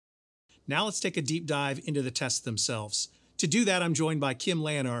Now let's take a deep dive into the tests themselves. To do that, I'm joined by Kim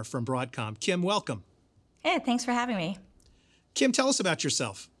Leyenaar from Broadcom. Kim, welcome. Hey, thanks for having me. Kim, tell us about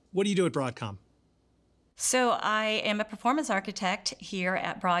yourself. What do you do at Broadcom? So I am a performance architect here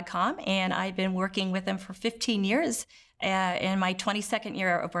at Broadcom, and I've been working with them for 15 years in my 22nd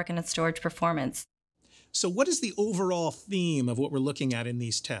year of working in storage performance. So what is the overall theme of what we're looking at in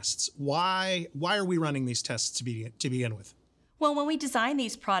these tests? Why are we running these tests to begin with? Well, when we design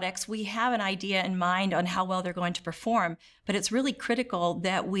these products, we have an idea in mind on how well they're going to perform, but it's really critical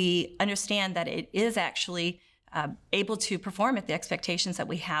that we understand that it is actually able to perform at the expectations that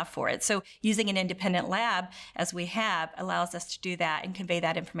we have for it. So using an independent lab, as we have, allows us to do that and convey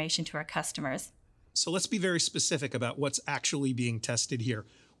that information to our customers. So let's be very specific about what's actually being tested here.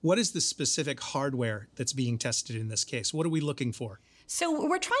 What is the specific hardware that's being tested in this case? What are we looking for? So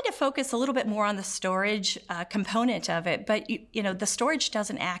we're trying to focus a little bit more on the storage component of it, but the storage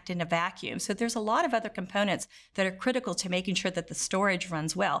doesn't act in a vacuum. So there's a lot of other components that are critical to making sure that the storage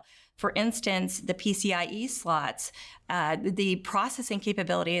runs well. For instance, the PCIe slots, the processing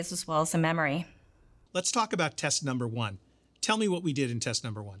capabilities, as well as the memory. Let's talk about test number one. Tell me what we did in test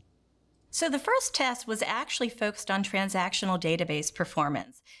number one. So the first test was actually focused on transactional database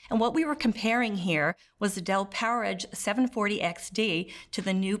performance. And what we were comparing here was the Dell PowerEdge 740XD to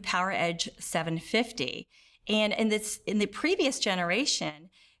the new PowerEdge 750. And in the previous generation,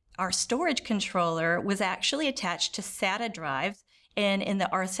 our storage controller was actually attached to SATA drives. And in the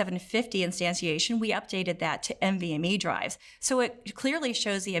R750 instantiation, we updated that to NVMe drives. So it clearly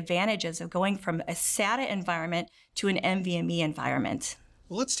shows the advantages of going from a SATA environment to an NVMe environment.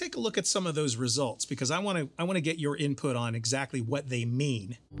 Well, let's take a look at some of those results because I want to get your input on exactly what they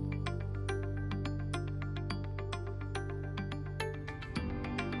mean.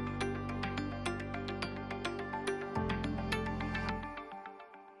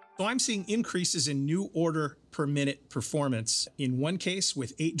 So I'm seeing increases in new order per minute performance. In one case,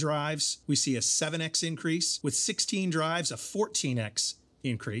 with 8 drives, we see a 7x increase. With 16 drives, a 14x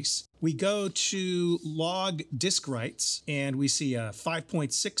increase. We go to log disk writes, and we see a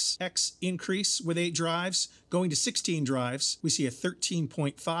 5.6x increase with 8 drives. Going to 16 drives, we see a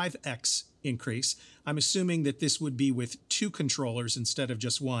 13.5x increase. I'm assuming that this would be with 2 controllers instead of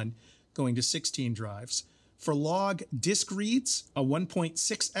just one, going to 16 drives. For log disk reads, a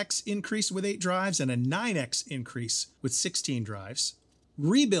 1.6x increase with 8 drives and a 9x increase with 16 drives.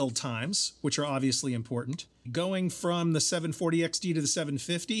 Rebuild times, which are obviously important, going from the 740XD to the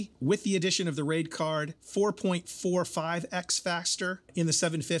 750, with the addition of the RAID card, 4.45x faster. In the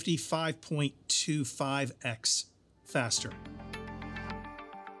 750, 5.25x faster.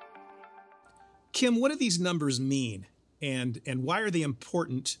 Kim, what do these numbers mean? And why are they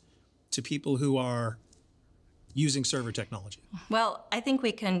important to people who are using server technology? Well, I think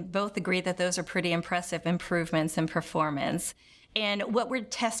we can both agree that those are pretty impressive improvements in performance. And what we're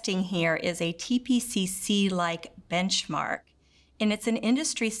testing here is a TPCC-like benchmark. And it's an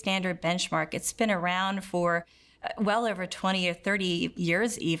industry standard benchmark. It's been around for well over 20 or 30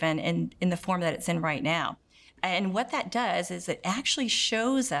 years even in the form that it's in right now. And what that does is it actually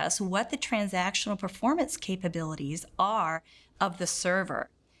shows us what the transactional performance capabilities are of the server.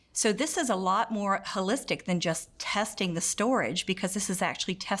 So this is a lot more holistic than just testing the storage, because this is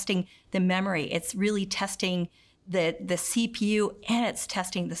actually testing the memory. It's really testing the CPU, and it's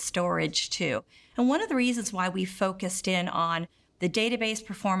testing the storage too. And one of the reasons why we focused in on the database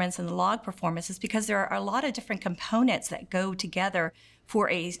performance and the log performance is because there are a lot of different components that go together for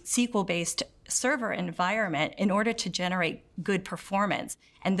a SQL-based server environment in order to generate good performance.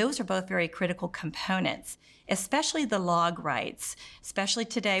 And those are both very critical components, especially the log writes. Especially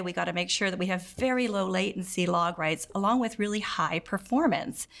today, we got to make sure that we have very low latency log writes along with really high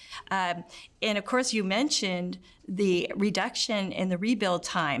performance. And of course, you mentioned the reduction in the rebuild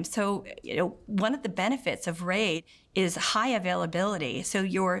time. So, one of the benefits of RAID is high availability. So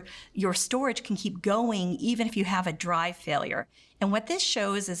your storage can keep going even if you have a drive failure. And what this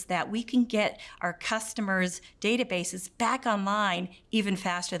shows is that we can get our customers' databases back online even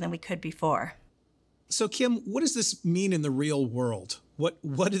faster than we could before. So Kim, what does this mean in the real world? What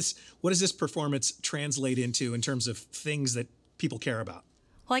does this performance translate into in terms of things that people care about?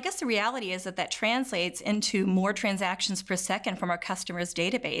 Well, I guess the reality is that translates into more transactions per second from our customers'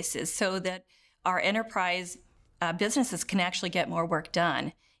 databases so that our enterprise businesses can actually get more work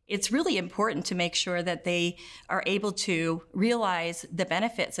done. It's really important to make sure that they are able to realize the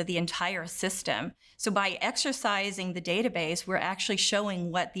benefits of the entire system. So by exercising the database, we're actually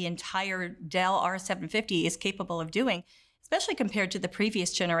showing what the entire Dell R750 is capable of doing, especially compared to the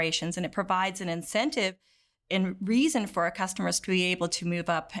previous generations, and it provides an incentive and reason for our customers to be able to move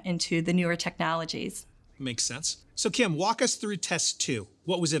up into the newer technologies. Makes sense. So Kim, walk us through test 2.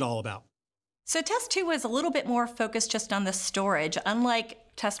 What was it all about? So test 2 was a little bit more focused just on the storage. Unlike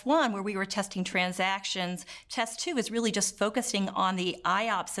test 1, where we were testing transactions, test 2 is really just focusing on the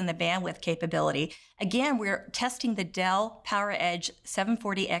IOPS and the bandwidth capability. Again, we're testing the Dell PowerEdge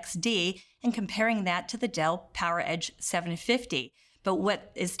 740XD and comparing that to the Dell PowerEdge 750. But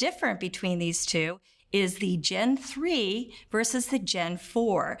what is different between these two is the Gen 3 versus the Gen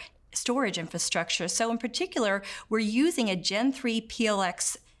 4 storage infrastructure. So in particular, we're using a Gen 3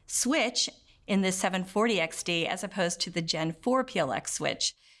 PLX switch in the 740XD as opposed to the Gen 4 PLX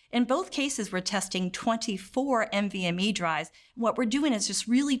switch. In both cases, we're testing 24 NVMe drives. What we're doing is just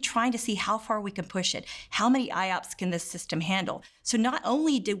really trying to see how far we can push it. How many IOPS can this system handle? So not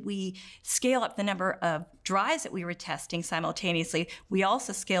only did we scale up the number of drives that we were testing simultaneously, we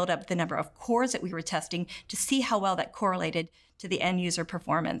also scaled up the number of cores that we were testing to see how well that correlated to the end user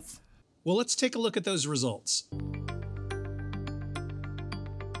performance. Well, let's take a look at those results.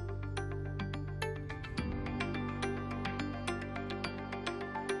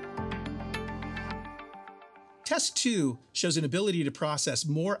 Test 2 shows an ability to process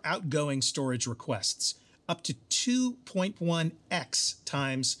more outgoing storage requests, up to 2.1x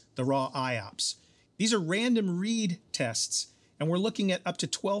times the raw IOPS. These are random read tests, and we're looking at up to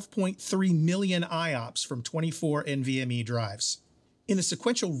 12.3 million IOPS from 24 NVMe drives. In the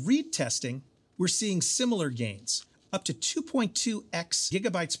sequential read testing, we're seeing similar gains, up to 2.2x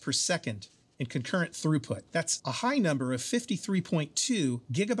gigabytes per second in concurrent throughput. That's a high number of 53.2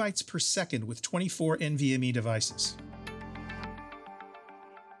 gigabytes per second with 24 NVMe devices.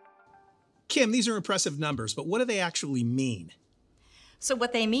 Kim, these are impressive numbers, but what do they actually mean? So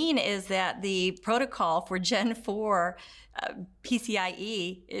what they mean is that the protocol for Gen 4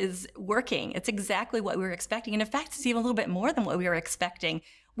 PCIe is working. It's exactly what we were expecting. And in fact, it's even a little bit more than what we were expecting.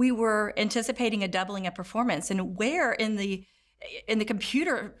 We were anticipating a doubling of performance. And where in the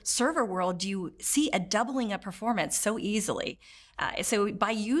computer server world do you see a doubling of performance so easily? So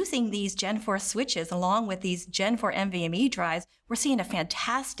by using these Gen 4 switches along with these Gen 4 NVMe drives, we're seeing a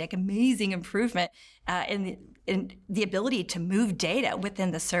fantastic, amazing improvement in the ability to move data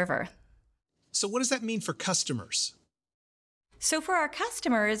within the server. So what does that mean for customers? So for our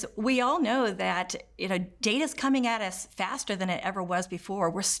customers, we all know that data's coming at us faster than it ever was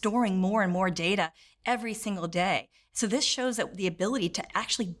before. We're storing more and more data every single day. So this shows that the ability to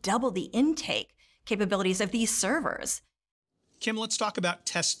actually double the intake capabilities of these servers. Kim, let's talk about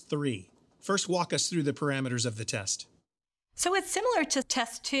test 3. First, walk us through the parameters of the test. So it's similar to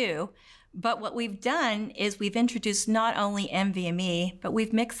test 2, but what we've done is we've introduced not only NVMe, but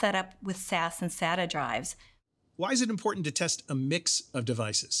we've mixed that up with SAS and SATA drives. Why is it important to test a mix of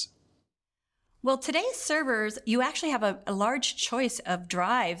devices? Well, today's servers, you actually have a large choice of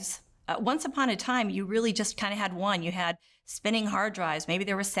drives. Once upon a time, you really just kind of had one. You had spinning hard drives. Maybe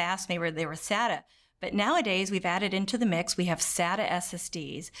there were SAS, maybe there were SATA. But nowadays, we've added into the mix, we have SATA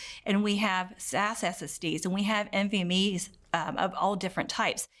SSDs, and we have SAS SSDs, and we have NVMEs of all different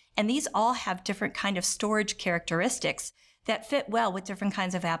types. And these all have different kind of storage characteristics that fit well with different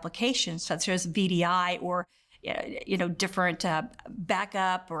kinds of applications, such as VDI or different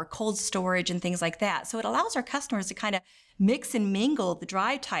backup or cold storage and things like that. So it allows our customers to kind of mix and mingle the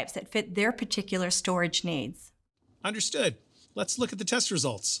drive types that fit their particular storage needs. Understood. Let's look at the test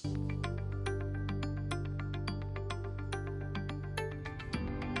results.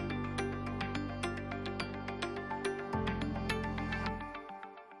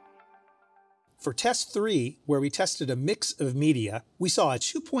 For test 3, where we tested a mix of media, we saw a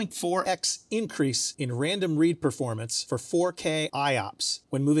 2.4x increase in random read performance for 4K IOPS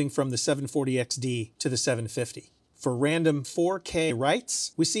when moving from the 740XD to the 750. For random 4K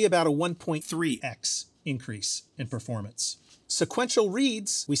writes, we see about a 1.3x increase in performance. Sequential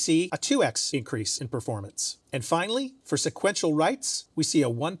reads, we see a 2x increase in performance. And finally, for sequential writes, we see a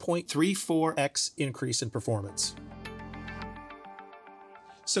 1.34x increase in performance.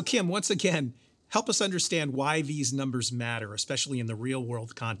 So Kim, once again, help us understand why these numbers matter, especially in the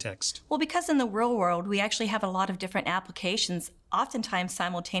real-world context. Well, because in the real world, we actually have a lot of different applications, oftentimes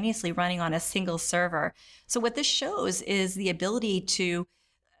simultaneously running on a single server. So what this shows is the ability to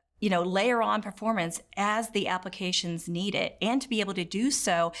layer on performance as the applications need it, and to be able to do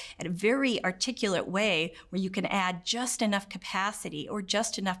so in a very articulate way where you can add just enough capacity or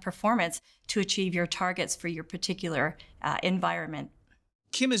just enough performance to achieve your targets for your particular environment.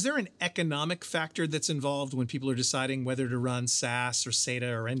 Kim, is there an economic factor that's involved when people are deciding whether to run SAS or SATA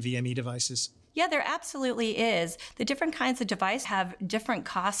or NVMe devices? Yeah, there absolutely is. The different kinds of devices have different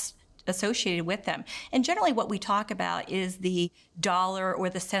costs associated with them. And generally what we talk about is the dollar or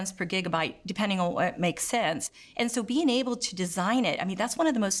the cents per gigabyte, depending on what makes sense. And so being able to design it, I mean, that's one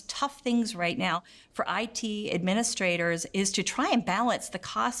of the most tough things right now for IT administrators, is to try and balance the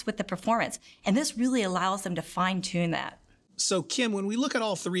cost with the performance. And this really allows them to fine tune that. So Kim, when we look at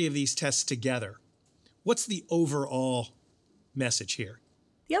all three of these tests together, what's the overall message here?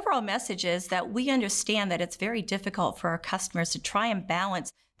 The overall message is that we understand that it's very difficult for our customers to try and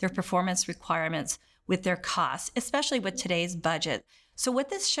balance their performance requirements with their costs, especially with today's budget. So what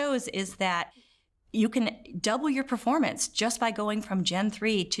this shows is that you can double your performance just by going from Gen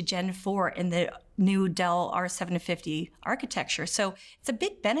 3 to Gen 4 in the new Dell R750 architecture. So it's a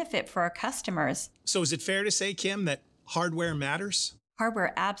big benefit for our customers. So is it fair to say, Kim, that hardware matters?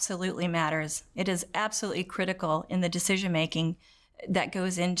 Hardware absolutely matters. It is absolutely critical in the decision-making that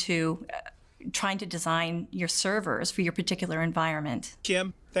goes into trying to design your servers for your particular environment.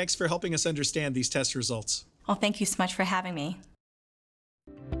 Kim, thanks for helping us understand these test results. Well, thank you so much for having me.